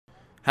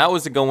How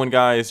is it going,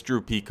 guys? Drew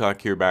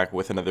Peacock here, back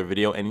with another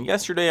video. And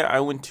yesterday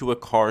I went to a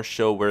car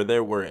show where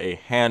there were a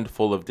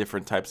handful of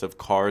different types of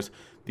cars.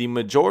 The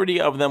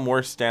majority of them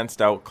were stanced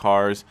out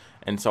cars,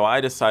 and so I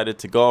decided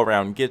to go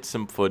around, get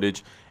some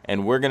footage,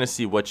 and we're going to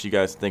see what you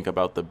guys think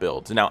about the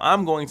builds. Now,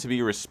 I'm going to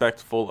be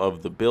respectful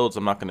of the builds.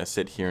 I'm not going to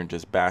sit here and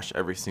just bash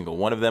every single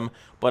one of them,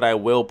 but I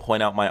will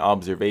point out my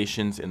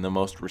observations in the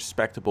most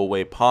respectable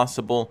way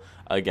possible.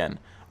 Again,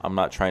 I'm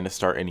not trying to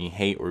start any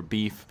hate or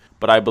beef,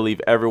 but I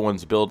believe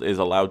everyone's build is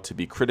allowed to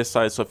be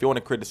criticized. So if you want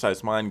to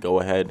criticize mine, go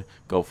ahead,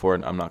 go for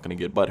it. I'm not going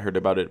to get butthurt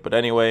about it. But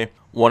anyway,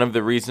 one of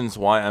the reasons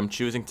why I'm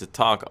choosing to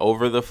talk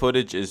over the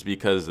footage is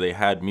because they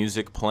had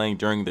music playing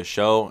during the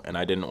show, and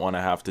I didn't want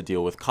to have to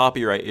deal with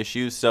copyright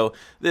issues. So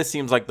this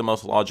seems like the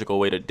most logical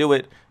way to do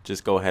it.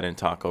 Just go ahead and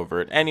talk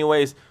over it.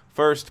 Anyways,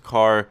 first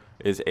car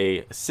is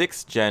a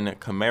 6th gen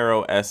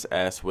Camaro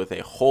SS with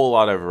a whole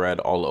lot of red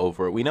all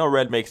over it. We know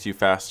red makes you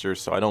faster,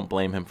 so I don't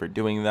blame him for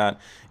doing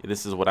that.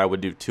 This is what I would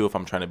do too if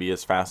I'm trying to be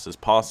as fast as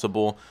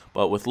possible.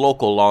 But with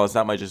local laws,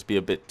 that might just be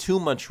a bit too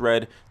much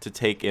red to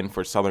take in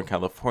for Southern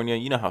California.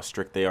 You know how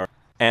strict they are.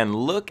 And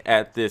look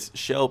at this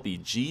Shelby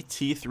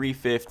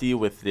GT350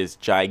 with this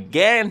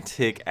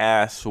gigantic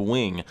ass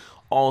wing.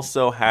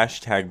 Also,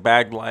 hashtag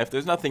bag life.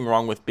 There's nothing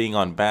wrong with being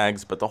on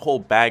bags, but the whole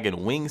bag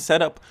and wing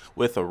setup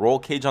with a roll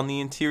cage on the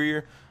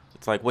interior,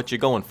 it's like, what you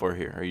going for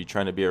here? Are you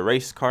trying to be a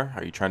race car?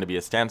 Are you trying to be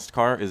a stanced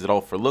car? Is it all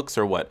for looks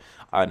or what?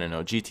 I don't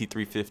know.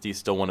 GT350 is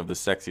still one of the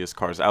sexiest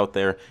cars out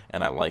there,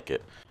 and I like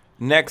it.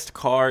 Next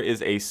car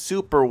is a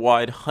super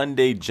wide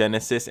Hyundai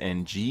Genesis,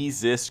 and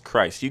Jesus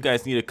Christ, you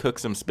guys need to cook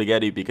some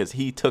spaghetti because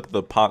he took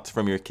the pots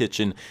from your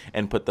kitchen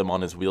and put them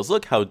on his wheels.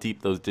 Look how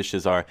deep those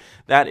dishes are.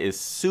 That is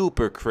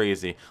super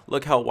crazy.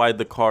 Look how wide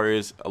the car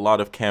is. A lot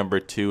of camber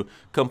too.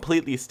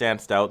 Completely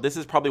stanced out. This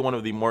is probably one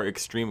of the more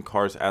extreme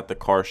cars at the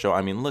car show.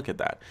 I mean, look at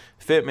that.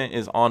 Fitment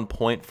is on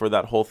point for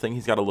that whole thing.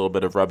 He's got a little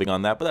bit of rubbing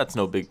on that, but that's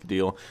no big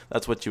deal.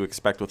 That's what you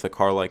expect with a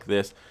car like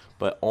this.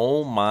 But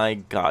oh my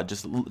god,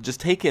 just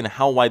take in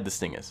how wide this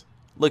thing is.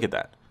 Look at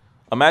that.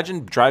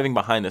 Imagine driving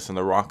behind this and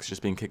the rocks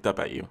just being kicked up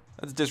at you.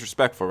 That's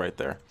disrespectful right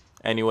there.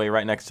 Anyway,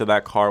 right next to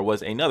that car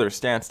was another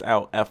stanced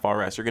out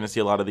FRS. You're going to see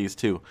a lot of these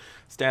too.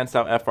 Stanced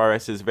out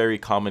FRS is very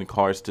common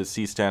cars to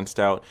see stanced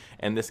out,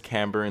 and this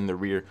camber in the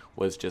rear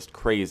was just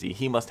crazy.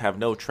 He must have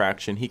no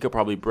traction. He could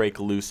probably break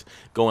loose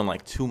going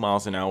like 2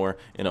 miles an hour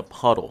in a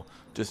puddle.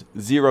 Just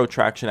zero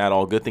traction at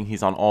all. Good thing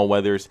he's on all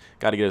weathers.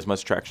 Got to get as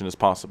much traction as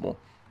possible.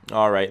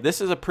 All right,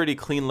 this is a pretty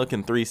clean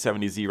looking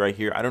 370Z right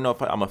here. I don't know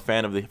if I'm a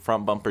fan of the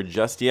front bumper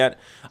just yet.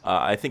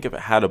 I think if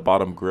it had a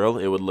bottom grille,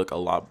 it would look a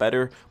lot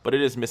better, but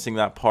it is missing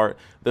that part.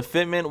 The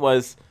fitment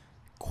was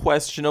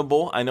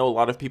questionable. I know a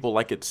lot of people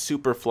like it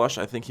super flush.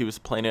 I think he was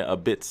playing it a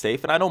bit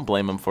safe, and I don't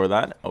blame him for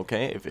that.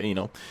 Okay, if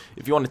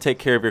you want to take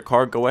care of your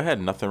car, go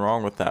ahead. Nothing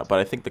wrong with that. But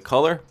I think the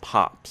color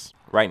pops.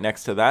 Right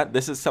next to that,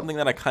 this is something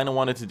that I kind of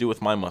wanted to do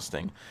with my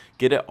Mustang.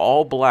 Get it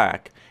all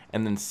black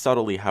and then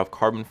subtly have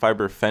carbon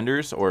fiber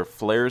fenders or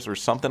flares or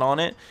something on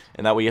it,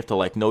 and that way you have to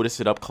like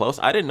notice it up close.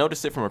 I didn't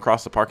notice it from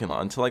across the parking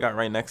lot until I got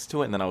right next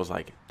to it, and then I was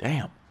like,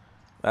 damn,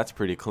 that's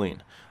pretty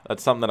clean.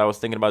 That's something that I was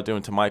thinking about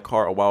doing to my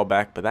car a while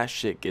back, but that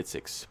shit gets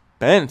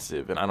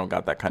expensive, and I don't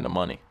got that kind of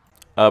money.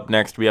 Up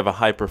next, we have a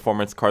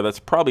high-performance car that's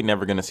probably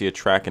never going to see a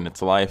track in its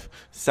life.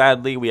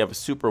 Sadly, we have a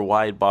super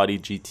wide-body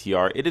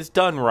GTR. It is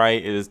done right.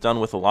 It is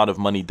done with a lot of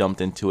money dumped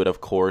into it,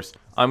 of course.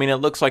 I mean, it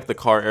looks like the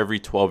car every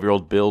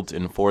 12-year-old builds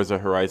in Forza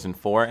Horizon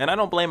 4, and I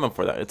don't blame him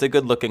for that. It's a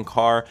good-looking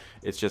car.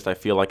 It's just I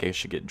feel like it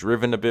should get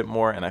driven a bit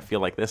more, and I feel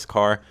like this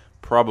car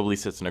probably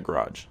sits in a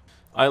garage.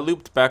 I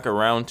looped back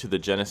around to the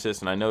Genesis,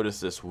 and I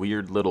noticed this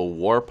weird little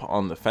warp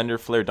on the fender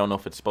flare. Don't know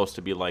if it's supposed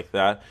to be like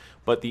that,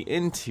 but the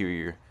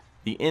interior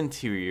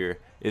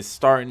is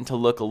starting to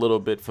look a little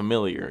bit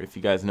familiar, if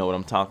you guys know what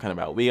I'm talking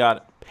about. We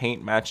got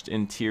paint matched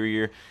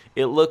interior.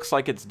 It looks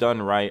like it's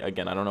done right.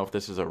 Again, I don't know if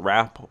this is a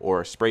wrap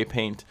or a spray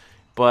paint,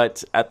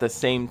 but at the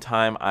same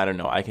time, I don't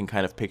know. I can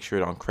kind of picture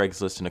it on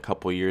Craigslist in a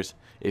couple years,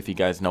 if you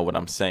guys know what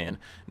I'm saying.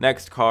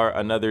 Next car,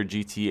 another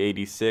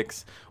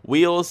GT86.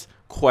 Wheels,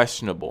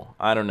 questionable.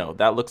 I don't know.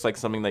 That looks like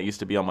something that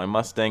used to be on my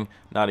Mustang.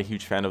 Not a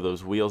huge fan of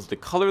those wheels. The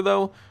color,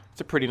 though, it's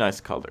a pretty nice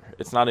color.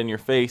 It's not in your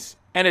face,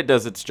 and it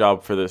does its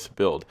job for this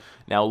build.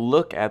 Now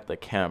look at the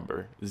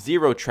camber.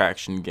 Zero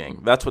traction,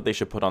 gang. That's what they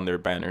should put on their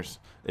banners.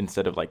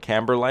 Instead of like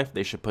camber life,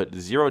 they should put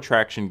zero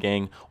traction,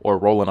 gang, or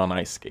rolling on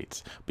ice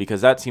skates,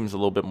 because that seems a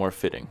little bit more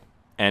fitting.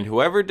 And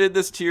whoever did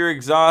this to your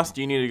exhaust,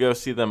 you need to go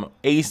see them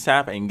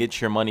ASAP and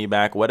get your money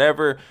back.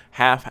 Whatever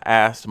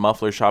half-assed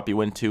muffler shop you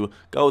went to,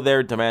 go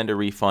there, demand a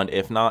refund.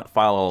 If not,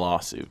 file a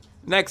lawsuit.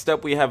 Next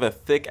up, we have a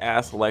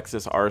thick-ass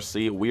Lexus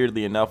RC.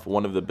 Weirdly enough,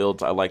 one of the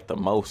builds I like the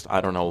most. I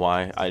don't know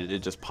why. It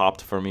just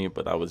popped for me,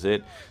 but that was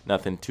it.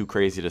 Nothing too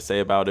crazy to say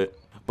about it.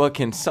 But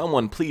can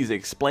someone please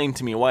explain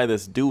to me why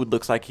this dude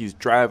looks like he's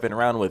driving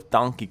around with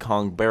Donkey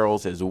Kong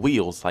barrels as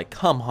wheels? Like,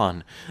 come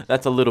on.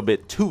 That's a little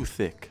bit too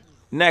thick.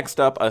 Next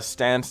up, a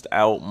stanced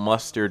out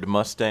mustard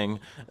Mustang.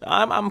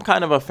 I'm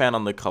kind of a fan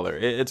on the color.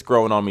 It's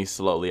growing on me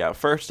slowly. At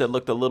first it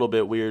looked a little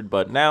bit weird,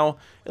 but now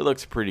it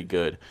looks pretty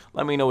good.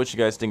 Let me know what you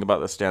guys think about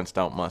the stanced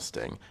out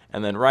Mustang.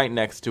 And then right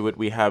next to it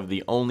we have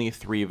the only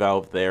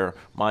 3-valve there.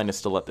 Mine is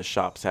still at the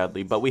shop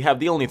sadly, but we have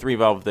the only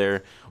 3-valve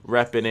there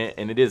repping it,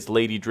 and it is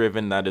lady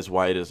driven. That is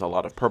why it is a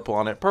lot of purple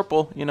on it.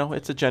 Purple, you know,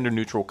 it's a gender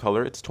neutral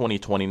color. It's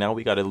 2020 now.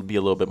 We got to be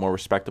a little bit more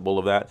respectable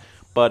of that.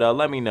 But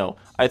let me know.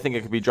 I think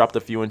it could be dropped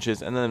a few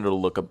inches and then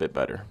it'll look a bit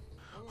better.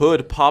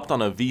 Hood popped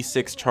on a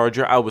V6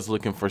 Charger. I was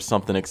looking for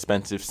something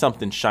expensive,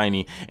 something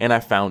shiny, and I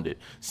found it.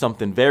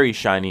 Something very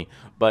shiny,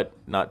 but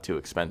not too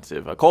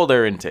expensive. A cold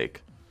air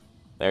intake.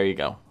 There you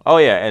go. Oh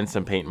yeah, and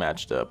some paint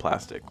matched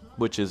plastic,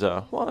 which is,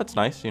 well, that's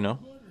nice, you know.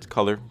 It's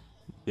color,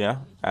 yeah,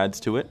 adds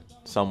to it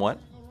somewhat.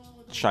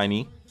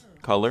 Shiny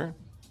color.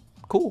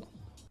 Cool.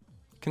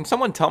 Can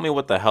someone tell me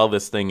what the hell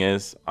this thing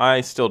is?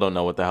 I still don't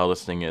know what the hell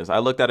this thing is. I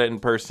looked at it in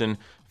person,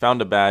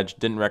 found a badge,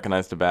 didn't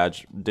recognize the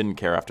badge, didn't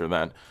care after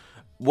that.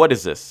 What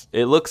is this?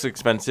 It looks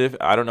expensive.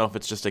 I don't know if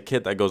it's just a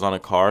kit that goes on a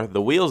car.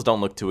 The wheels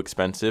don't look too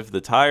expensive. The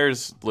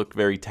tires look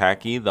very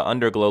tacky. The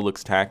underglow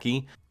looks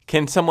tacky.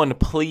 Can someone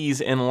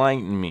please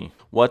enlighten me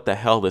what the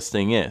hell this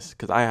thing is?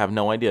 Because I have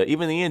no idea.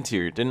 Even the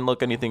interior didn't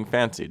look anything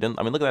fancy. I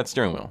mean, look at that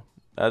steering wheel.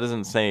 That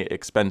doesn't say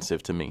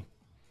expensive to me.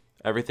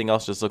 Everything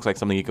else just looks like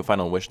something you can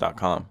find on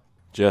wish.com.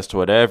 Just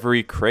what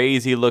every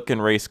crazy looking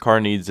race car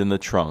needs in the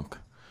trunk.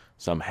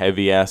 Some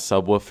heavy ass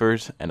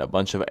subwoofers and a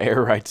bunch of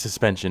air ride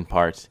suspension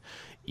parts.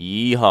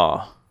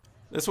 Yeehaw.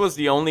 This was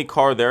the only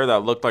car there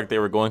that looked like they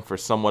were going for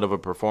somewhat of a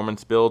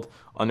performance build.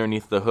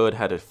 Underneath the hood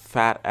had a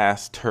fat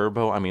ass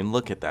turbo. I mean,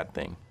 look at that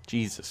thing.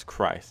 Jesus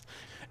Christ.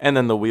 And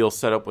then the wheel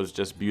setup was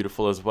just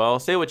beautiful as well.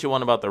 Say what you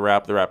want about the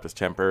wrap. The wrap is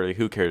temporary.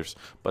 Who cares?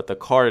 But the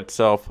car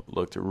itself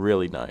looked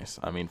really nice.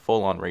 I mean,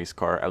 full on race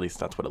car. At least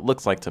that's what it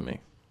looks like to me.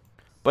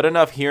 But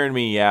enough hearing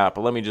me yap.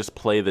 Let me just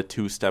play the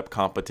two-step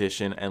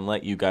competition and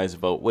let you guys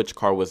vote which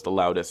car was the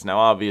loudest. Now,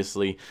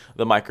 obviously,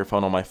 the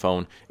microphone on my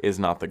phone is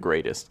not the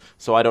greatest,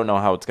 so I don't know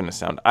how it's going to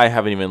sound. I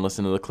haven't even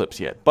listened to the clips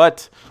yet,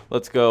 but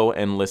let's go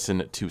and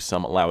listen to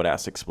some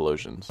loud-ass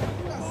explosions.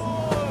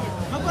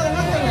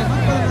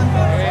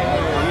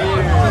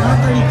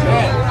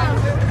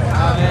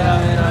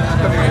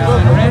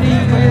 Ready,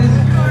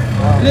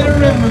 Little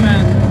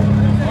Riverman.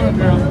 Or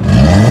girl.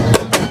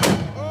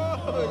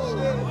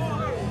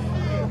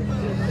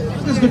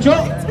 ¿Se escuchó?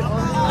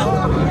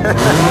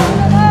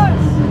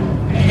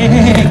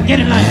 Get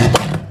in line.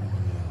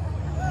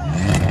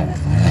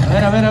 A ver.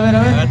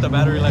 I got the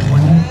battery like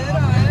one. I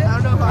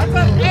don't know if I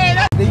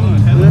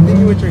think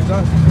you with your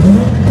exhaust.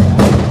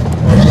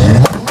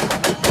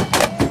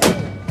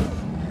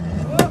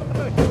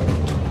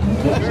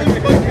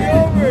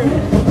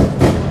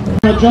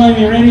 Join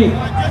me, ready?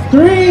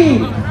 3,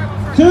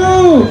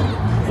 2,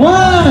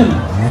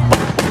 1.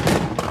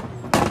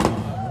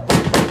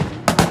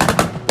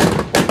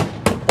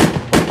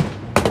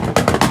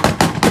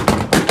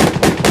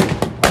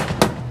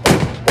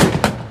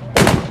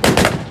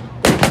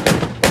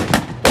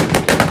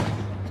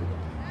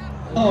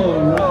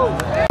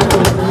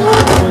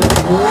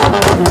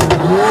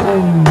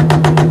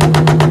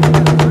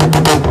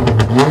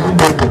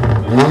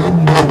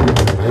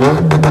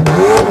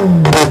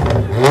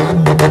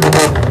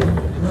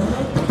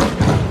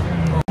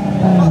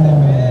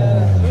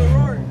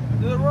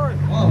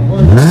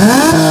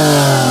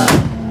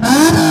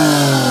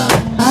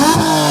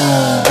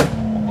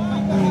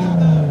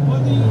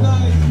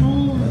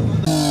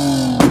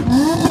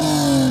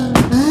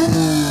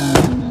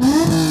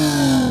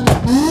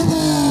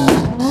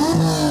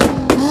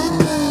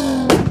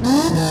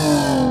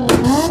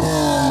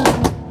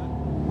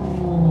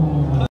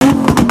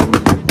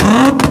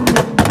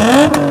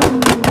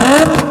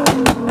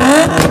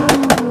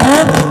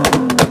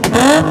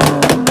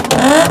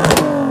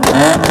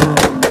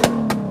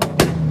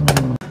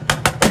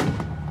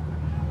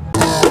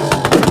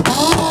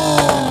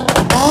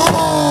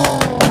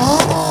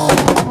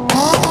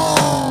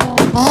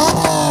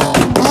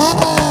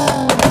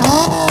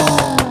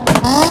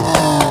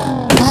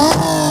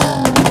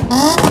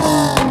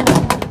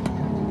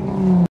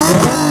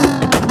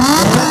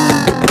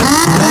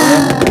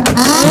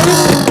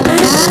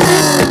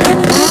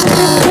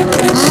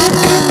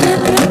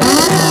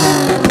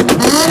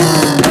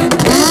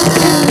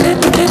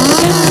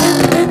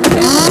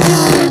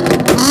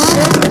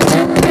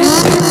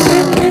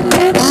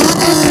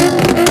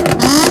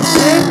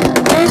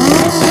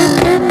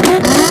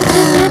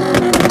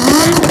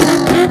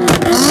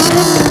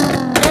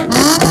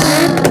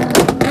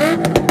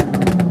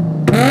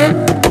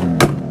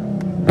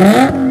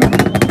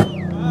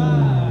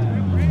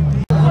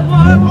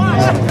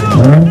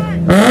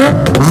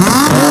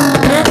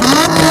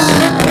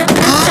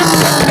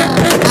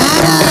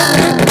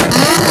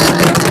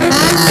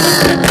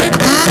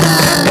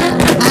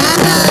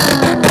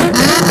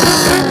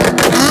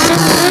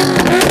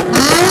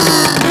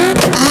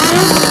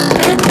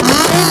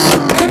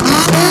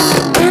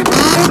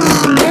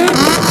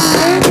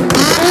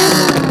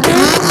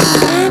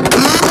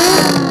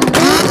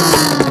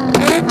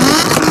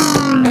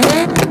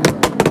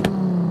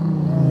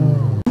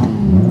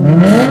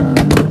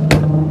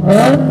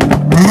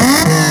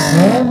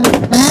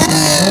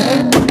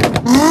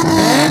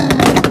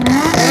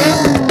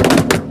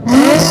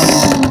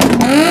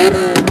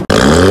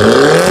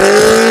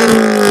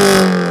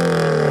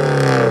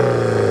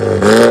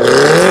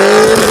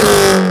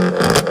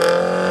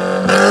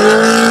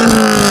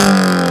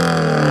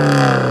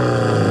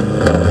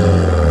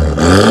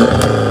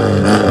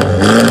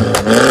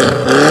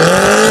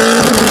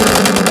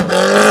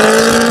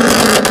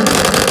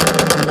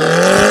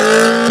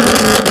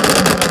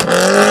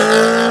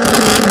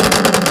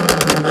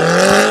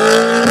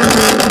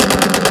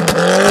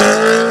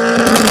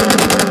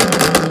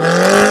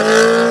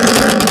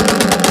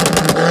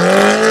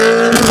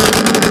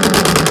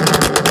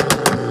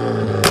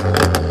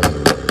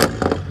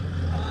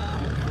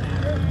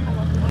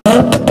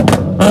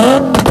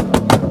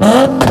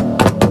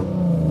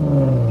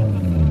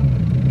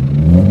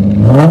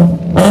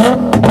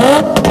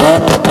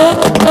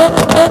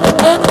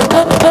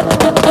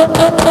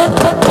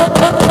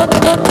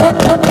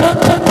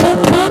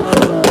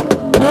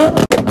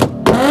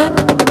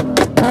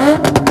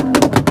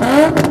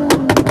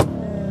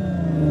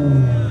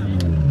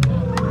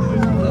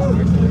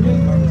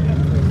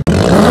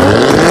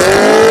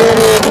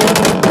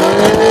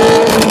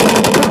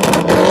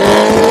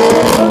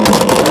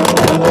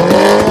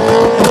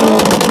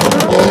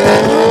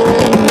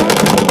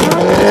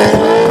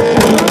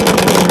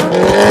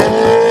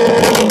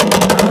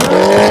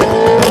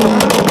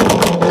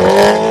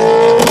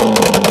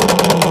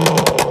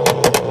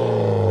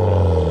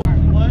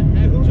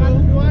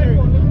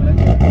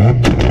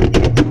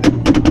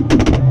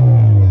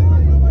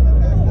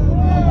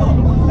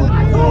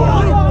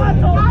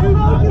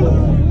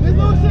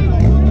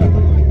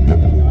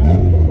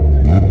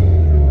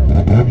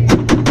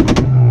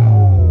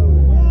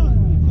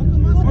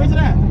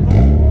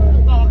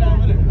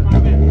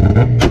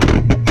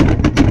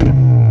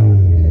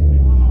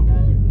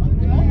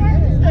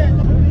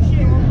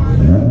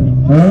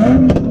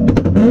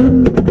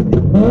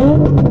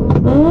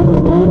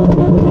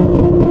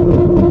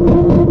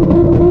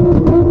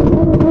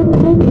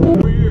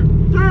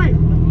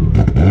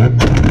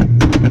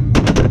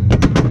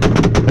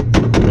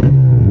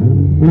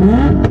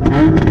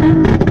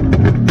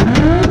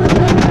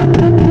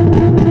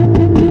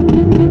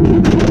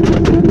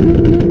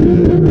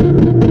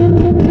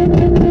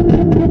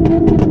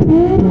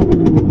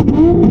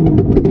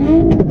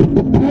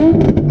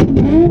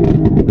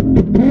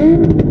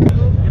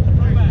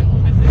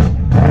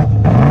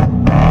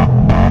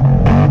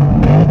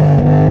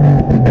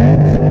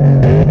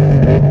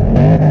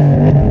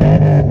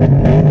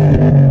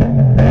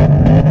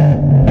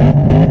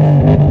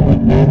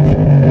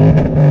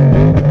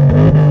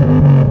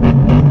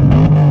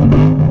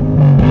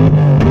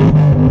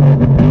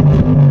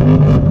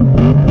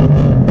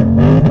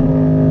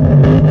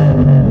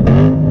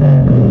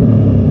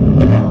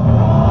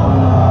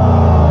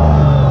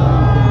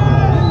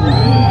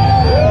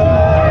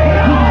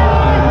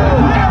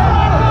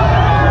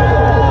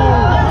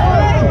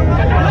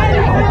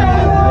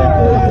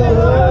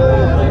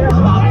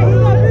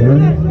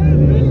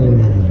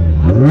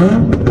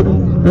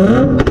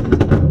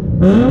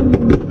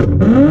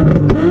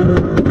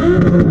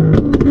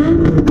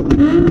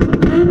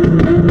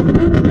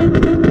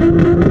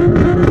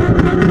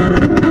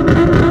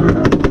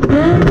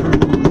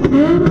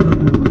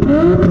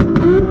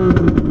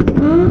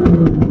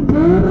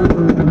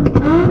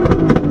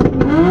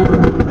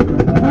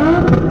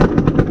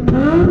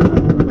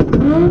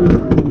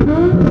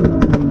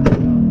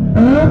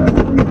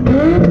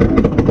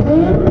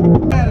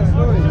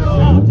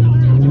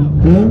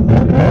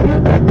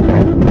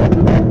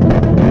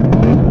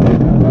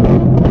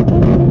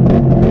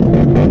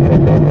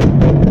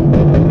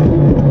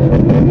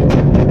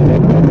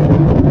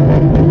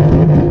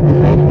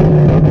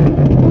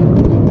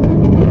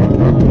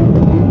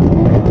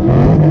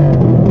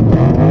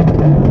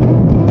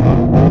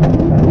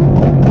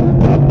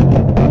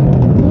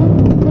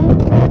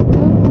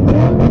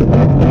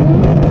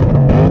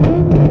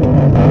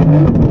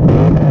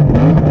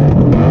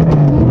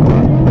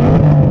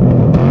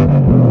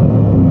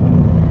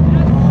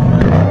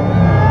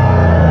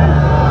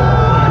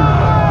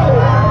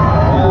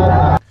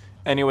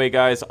 Anyway,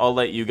 guys, I'll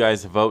let you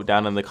guys vote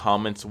down in the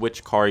comments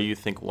which car you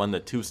think won the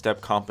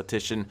two-step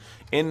competition.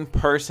 In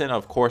person,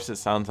 of course, it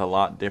sounds a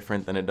lot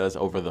different than it does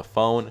over the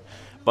phone,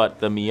 but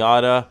the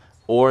Miata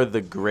or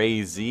the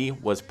Gray Z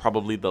was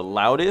probably the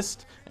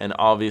loudest, and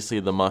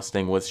obviously the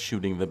Mustang was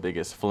shooting the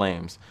biggest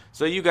flames.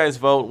 So you guys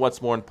vote what's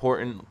more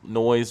important,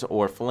 noise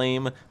or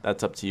flame.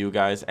 That's up to you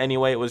guys.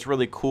 Anyway, it was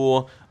really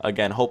cool.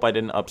 Again, hope I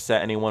didn't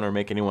upset anyone or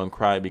make anyone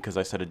cry because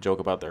I said a joke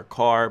about their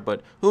car,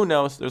 but who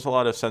knows? There's a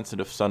lot of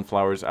sensitive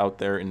sunflowers out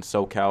there in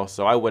SoCal,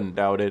 so I wouldn't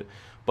doubt it.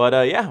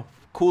 But yeah,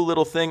 cool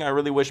little thing. I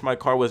really wish my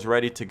car was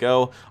ready to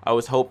go. I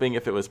was hoping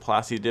if it was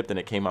plasti dipped and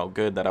it came out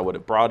good that I would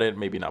have brought it,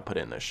 maybe not put it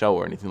in the show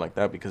or anything like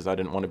that because I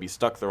didn't want to be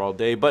stuck there all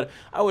day, but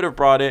I would have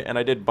brought it, and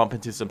I did bump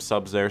into some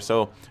subs there,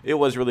 so it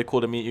was really cool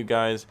to meet you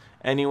guys.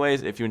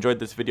 Anyways, if you enjoyed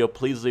this video,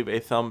 please leave a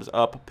thumbs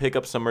up, pick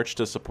up some merch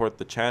to support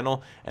the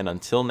channel, and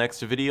until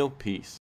next video, peace.